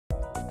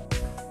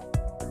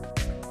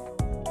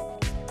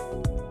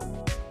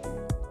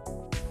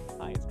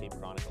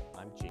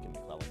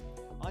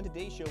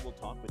today's show, we'll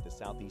talk with the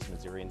Southeast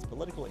Missourian's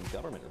political and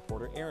government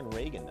reporter Erin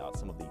Ragan about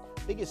some of the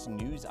biggest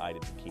news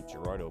items at Cape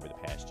Girardeau over the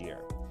past year.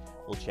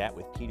 We'll chat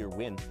with Peter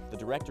Wynn, the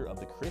director of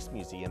the Crisp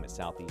Museum at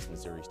Southeast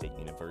Missouri State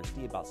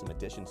University, about some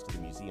additions to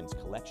the museum's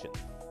collection,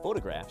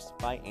 photographs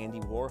by Andy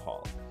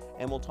Warhol.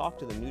 And we'll talk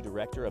to the new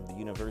director of the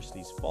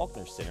university's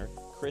Faulkner Center,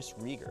 Chris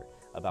Rieger,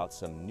 about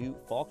some new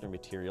Faulkner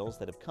materials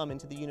that have come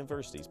into the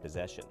university's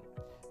possession.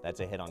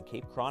 That's ahead on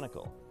Cape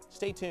Chronicle.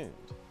 Stay tuned.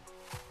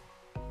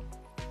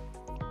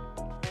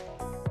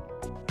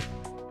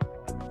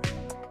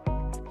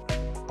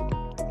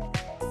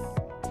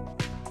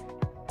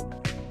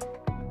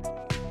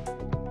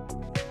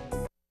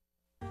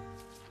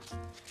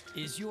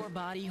 Is your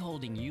body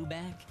holding you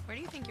back? Where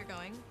do you think you're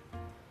going?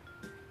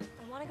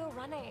 I want to go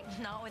running.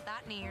 Not with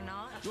that knee, you're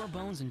not. Your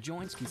bones and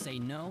joints can say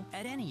no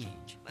at any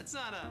age. Let's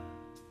not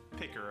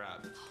pick her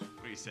up.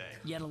 What do you say?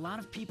 Yet a lot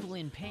of people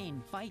in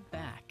pain fight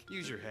back.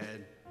 Use your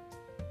head.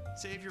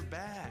 Save your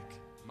back.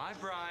 My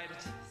bride,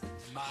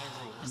 my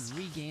rules. And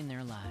regain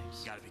their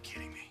lives. You gotta be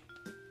kidding me.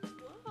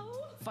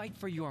 Fight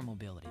for your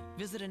mobility.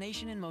 Visit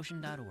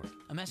anationinmotion.org.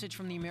 A message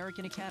from the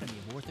American Academy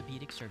of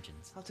Orthopedic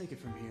Surgeons. I'll take it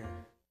from here.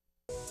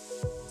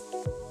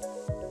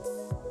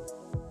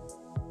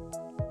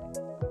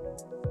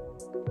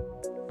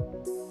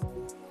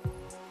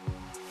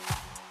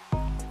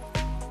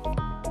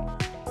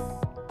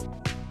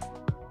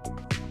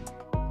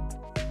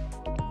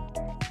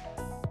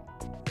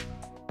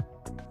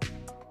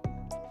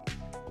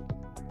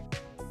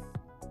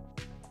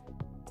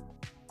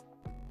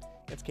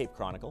 It's Cape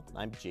Chronicle.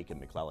 I'm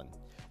Jacob McCleland.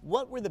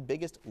 What were the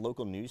biggest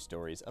local news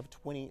stories of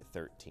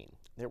 2013?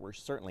 There were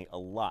certainly a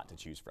lot to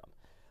choose from.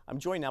 I'm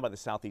joined now by the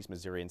Southeast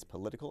Missourian's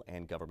political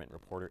and government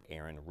reporter,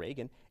 Erin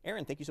Ragan.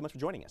 Erin, thank you so much for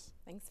joining us.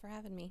 Thanks for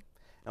having me.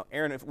 Now,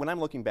 Erin, when I'm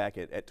looking back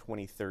at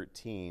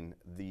 2013,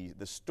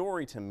 the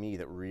story to me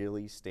that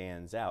really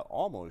stands out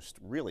almost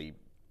really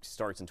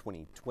starts in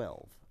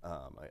 2012,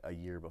 a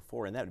year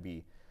before, and that would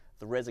be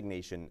the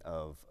resignation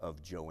of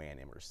Joanne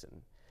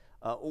Emerson.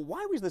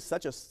 Why was this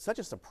such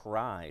a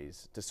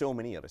surprise to so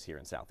many of us here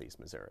in Southeast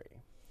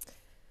Missouri?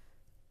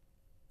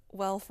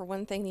 Well, for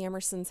one thing, the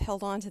Emersons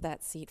held on to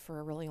that seat for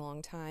a really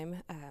long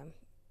time.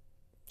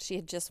 She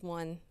had just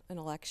won an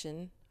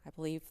election, I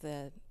believe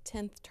the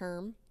 10th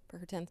term, for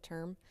her 10th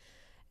term,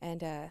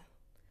 and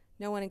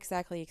no one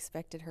exactly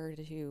expected her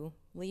to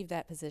leave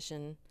that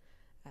position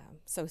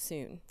so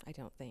soon, I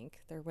don't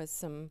think. There was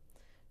some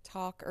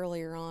talk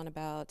earlier on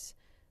about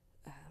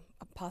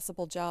a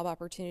possible job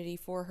opportunity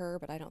for her,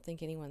 but I don't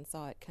think anyone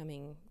saw it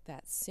coming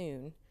that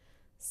soon.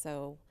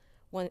 So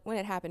when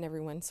it happened,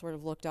 everyone sort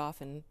of looked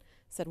off and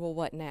said, well,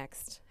 what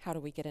next? How do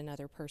we get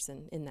another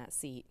person in that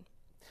seat?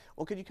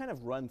 Well, could you kind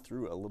of run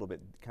through a little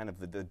bit kind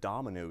of the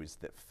dominoes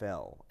that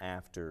fell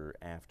after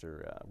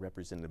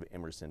Representative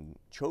Emerson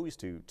chose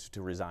to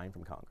resign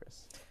from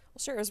Congress? Well,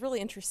 sure. It was really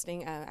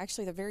interesting.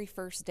 Actually, the very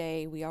first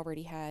day, we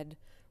already had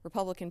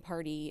Republican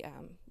Party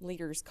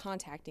leaders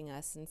contacting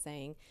us and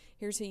saying,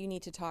 here's who you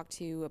need to talk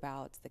to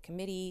about the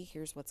committee,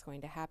 here's what's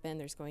going to happen,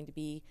 there's going to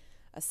be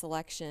a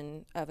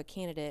selection of a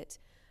candidate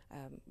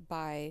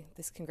by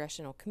this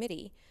congressional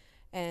committee.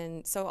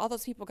 And so all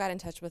those people got in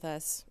touch with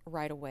us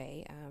right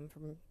away.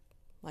 From,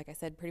 like I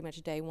said, pretty much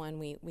day one,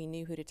 we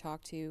knew who to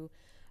talk to.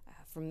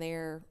 From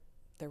there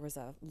was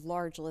a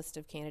large list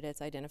of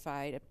candidates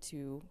identified, up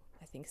to,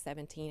 I think,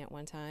 17 at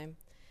one time.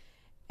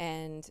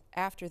 And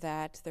after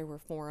that, there were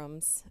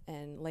forums,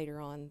 and later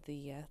on,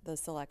 the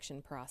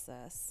selection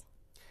process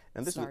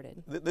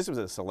started. This was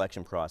a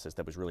selection process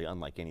that was really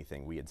unlike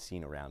anything we had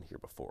seen around here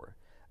before,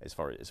 as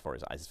far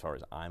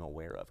as I'm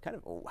aware of. Kind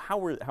of how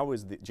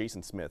was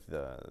Jason Smith,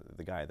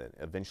 the guy that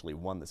eventually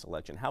won this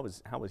election? How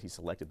was he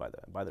selected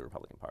by the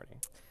Republican Party?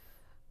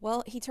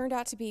 Well, he turned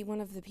out to be one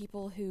of the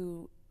people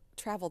who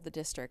traveled the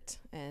district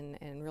and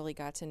really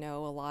got to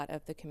know a lot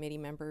of the committee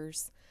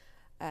members.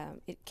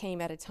 It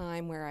came at a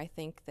time where I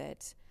think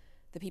that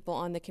the people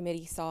on the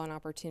committee saw an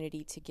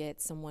opportunity to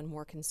get someone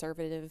more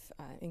conservative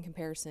in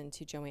comparison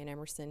to Joanne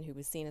Emerson, who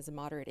was seen as a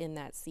moderate in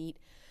that seat.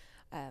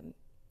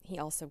 He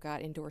also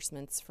got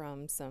endorsements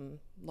from some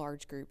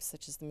large groups,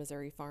 such as the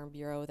Missouri Farm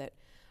Bureau, that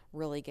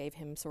really gave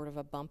him sort of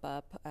a bump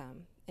up.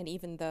 And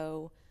even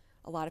though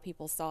a lot of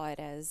people saw it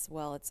as,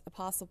 well, it's a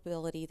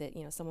possibility that,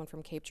 you know, someone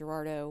from Cape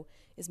Girardeau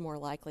is more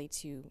likely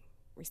to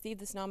receive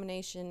this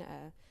nomination,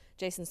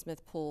 Jason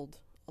Smith pulled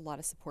a lot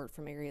of support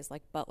from areas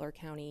like Butler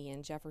County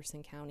and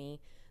Jefferson County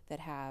that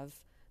have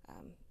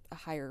a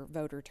higher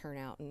voter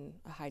turnout and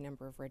a high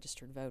number of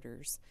registered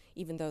voters,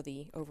 even though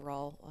the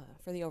overall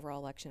for the overall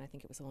election, I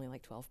think it was only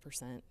like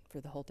 12%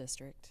 for the whole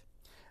district.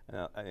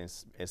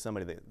 As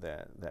somebody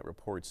that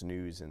reports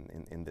news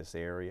in this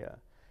area,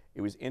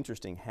 it was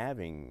interesting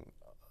having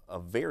a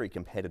very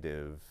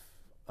competitive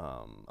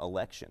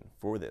election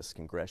for this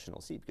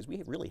congressional seat, because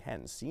we really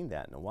hadn't seen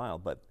that in a while.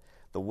 But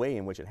the way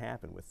in which it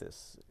happened with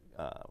this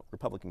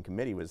Republican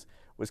committee was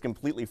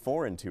completely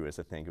foreign to us.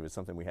 I think it was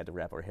something we had to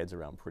wrap our heads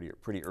around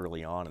pretty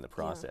early on in the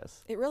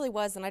process. Yeah, it really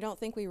was, and I don't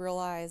think we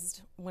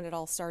realized when it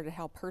all started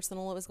how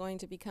personal it was going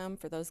to become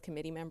for those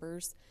committee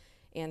members.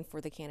 and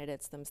for the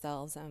candidates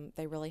themselves.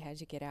 They really had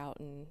to get out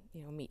and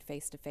meet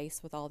face to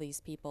face with all these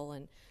people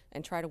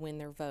and try to win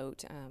their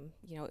vote.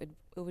 It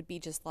would be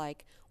just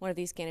like one of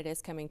these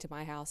candidates coming to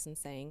my house and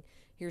saying,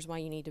 here's why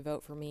you need to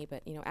vote for me,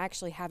 but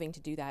actually having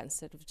to do that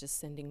instead of just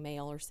sending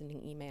mail or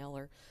sending email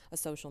or a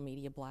social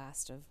media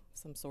blast of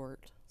some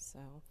sort. So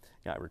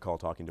yeah, I recall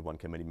talking to one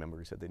committee member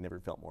who said they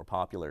never felt more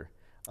popular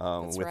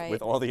That's right.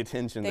 with all the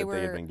attention that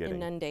they had been getting. They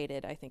were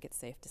inundated, I think it's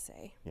safe to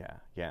say. Yeah,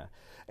 yeah.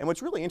 And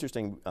what's really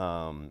interesting,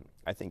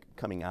 I think,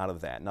 coming out of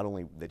that, not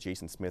only that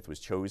Jason Smith was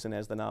chosen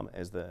as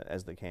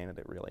the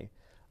candidate really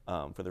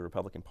for the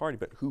Republican Party,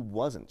 but who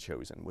wasn't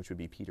chosen, which would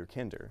be Peter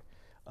Kinder,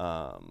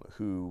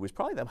 who was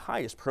probably the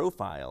highest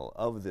profile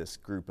of this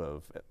group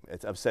of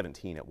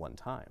 17 at one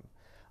time.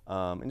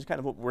 And just kind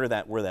of where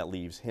that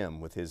leaves him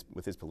with his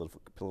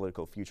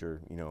political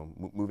future,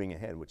 moving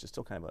ahead, which is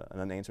still kind of an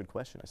unanswered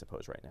question, I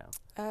suppose, right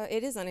now.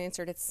 It is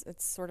unanswered. It's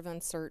sort of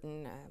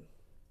uncertain.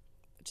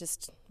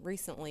 Just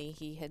recently,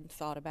 he had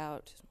thought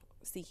about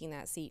seeking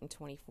that seat in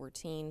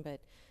 2014, but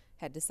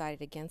had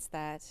decided against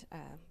that.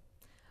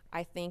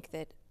 I think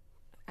that,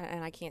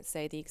 and I can't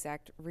say the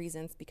exact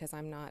reasons because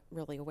I'm not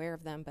really aware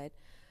of them, but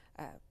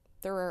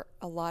there are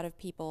a lot of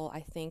people,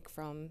 I think,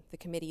 from the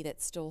committee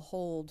that still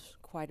hold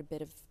quite a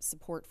bit of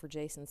support for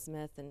Jason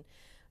Smith, and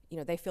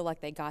they feel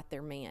like they got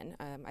their man.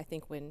 I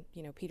think when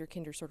Peter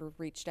Kinder sort of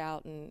reached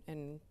out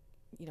and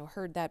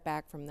heard that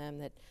back from them,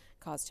 that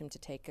caused him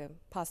to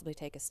possibly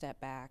take a step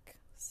back.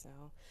 So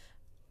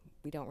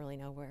we don't really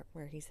know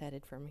where he's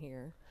headed from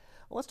here.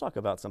 Well, let's talk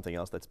about something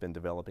else that's been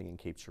developing in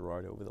Cape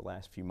Girardeau over the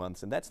last few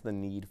months, and that's the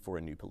need for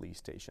a new police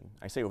station.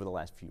 I say over the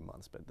last few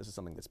months, but this is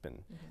something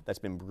that's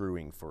been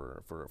brewing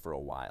for a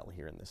while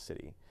here in the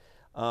city.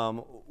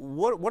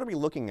 What are we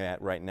looking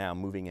at right now,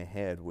 moving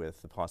ahead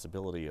with the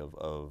possibility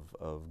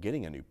of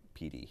getting a new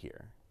PD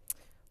here?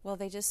 Well,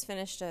 they just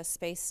finished a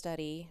space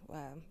study,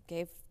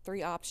 gave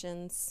 3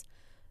 options: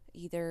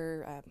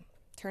 either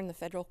turn the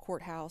federal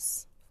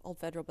courthouse, old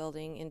federal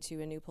building, into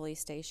a new police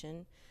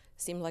station.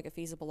 Seemed like a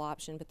feasible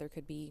option, but there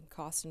could be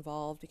costs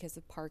involved because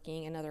of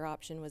parking. Another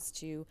option was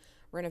to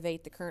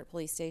renovate the current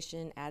police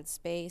station, add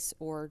space,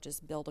 or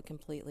just build a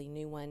completely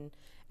new one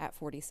at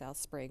 40 South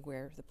Sprague,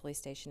 where the police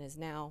station is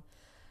now.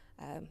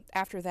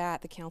 After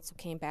that, the council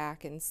came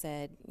back and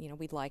said,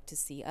 we'd like to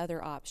see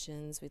other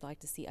options. We'd like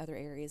to see other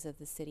areas of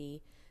the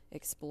city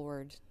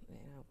explored,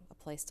 a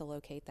place to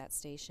locate that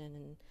station.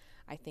 And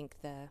I think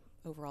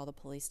overall the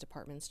police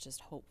department's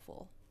just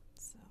hopeful.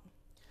 So.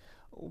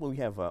 We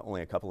have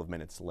only a couple of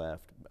minutes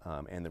left,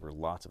 and there were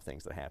lots of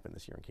things that happened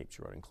this year in Cape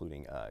Girardeau,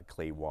 including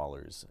Clay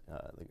Waller's,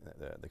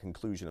 the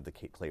conclusion of the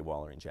Clay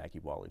Waller and Jackie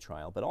Waller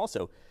trial. But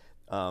also,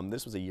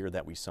 this was a year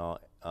that we saw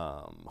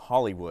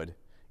Hollywood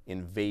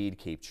invade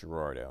Cape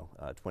Girardeau.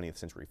 20th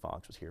Century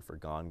Fox was here for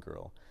Gone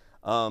Girl.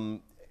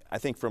 I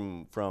think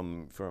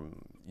from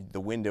the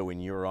window in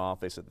your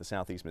office at the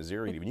Southeast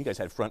Missourian, even you guys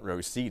had front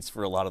row seats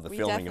for a lot of the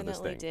filming of this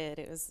thing. We definitely did.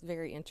 It was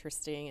very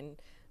interesting and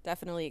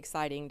definitely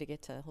exciting to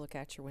get to look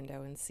out your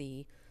window and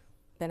see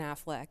Ben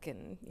Affleck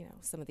and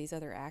some of these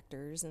other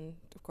actors, and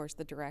of course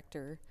the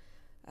director.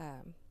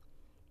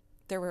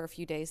 There were a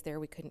few days there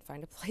we couldn't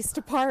find a place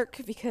to park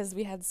because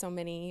we had so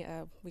many.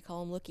 We call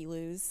them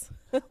looky-loos.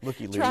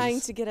 Looky-loos. trying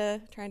to get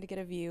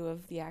a view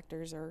of the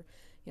actors, or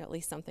at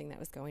least something that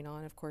was going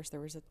on. Of course, there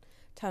was a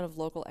ton of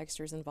local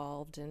extras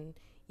involved, and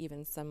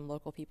even some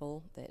local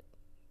people that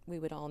we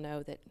would all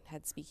know that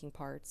had speaking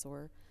parts,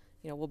 or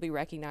will be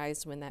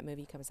recognized when that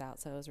movie comes out.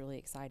 So it was really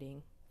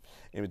exciting.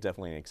 It was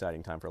definitely an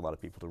exciting time for a lot of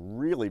people to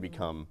really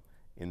become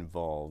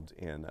involved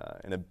in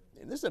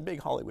this is a big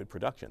Hollywood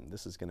production.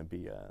 This is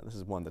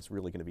one that's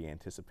really going to be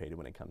anticipated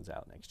when it comes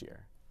out next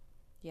year.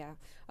 Yeah,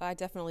 I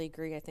definitely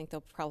agree. I think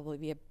there'll probably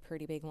be a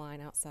pretty big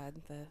line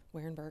outside the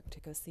Warenberg to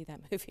go see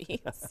that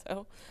movie.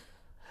 So.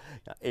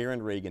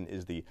 Erin Ragan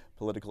is the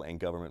political and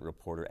government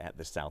reporter at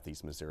the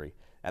Southeast Missouri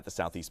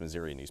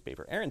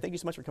newspaper. Erin, thank you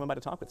so much for coming by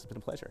to talk with us. It's been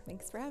a pleasure.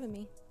 Thanks for having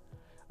me.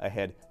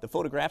 Ahead, the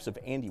photographs of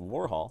Andy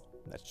Warhol.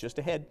 That's just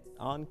ahead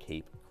on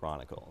Cape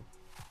Chronicle.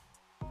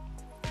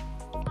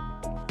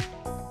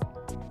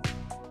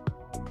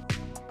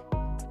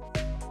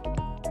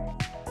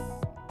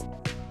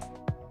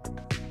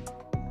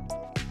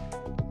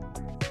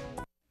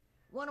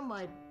 One of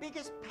my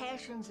biggest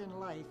passions in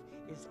life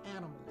is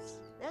animals.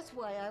 That's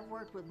why I've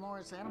worked with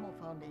Morris Animal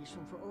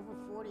Foundation for over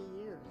 40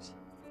 years.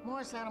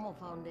 Morris Animal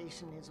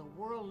Foundation is a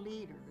world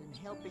leader in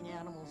helping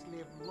animals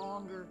live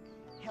longer,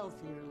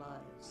 healthier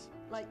lives.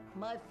 Like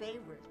my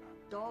favorite,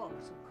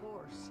 dogs, of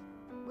course.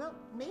 Well,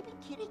 maybe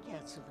kitty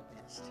cats are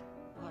the best.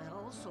 I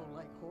also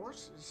like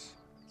horses.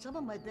 Some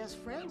of my best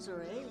friends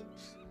are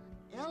apes.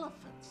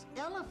 Elephants.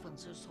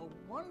 Elephants are so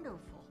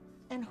wonderful.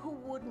 And who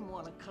wouldn't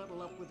want to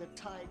cuddle up with a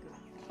tiger?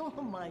 Oh,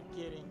 am I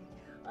kidding?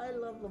 I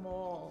love them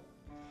all.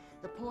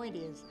 The point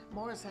is,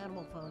 Morris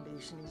Animal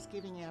Foundation is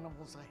giving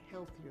animals a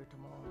healthier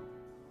tomorrow.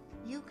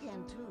 You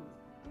can too.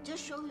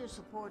 Just show your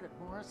support at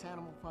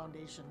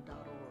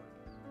morrisanimalfoundation.org.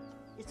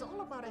 It's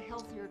all about a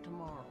healthier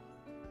tomorrow.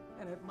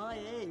 And at my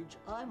age,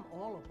 I'm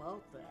all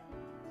about that.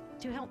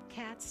 To help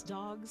cats,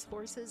 dogs,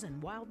 horses, and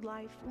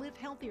wildlife live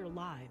healthier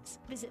lives,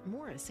 visit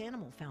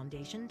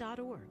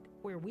MorrisAnimalFoundation.org,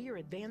 where we are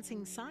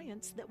advancing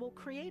science that will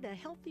create a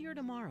healthier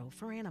tomorrow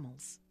for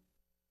animals.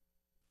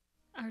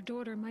 Our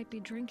daughter might be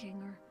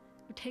drinking or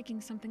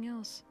taking something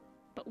else,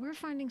 but we're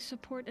finding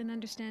support and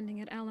understanding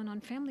at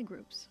Al-Anon family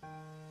groups.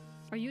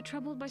 Are you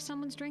troubled by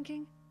someone's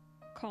drinking?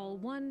 Call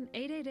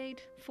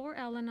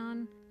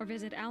 1-888-4-AL-ANON or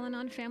visit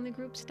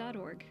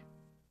alanonfamilygroups.org.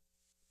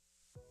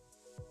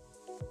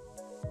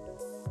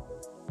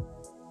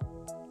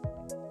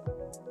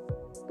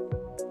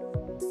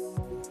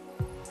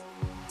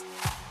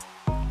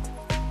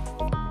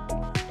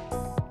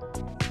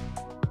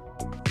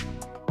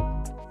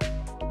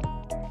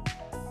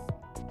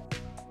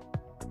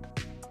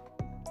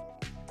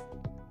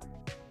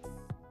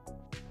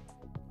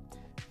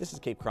 This is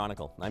Cape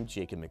Chronicle. I'm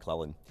Jacob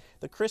McCleland.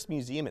 The Chris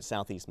Museum at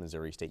Southeast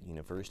Missouri State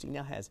University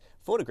now has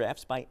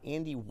photographs by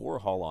Andy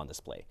Warhol on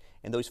display,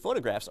 and those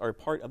photographs are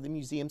part of the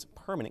museum's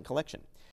permanent collection.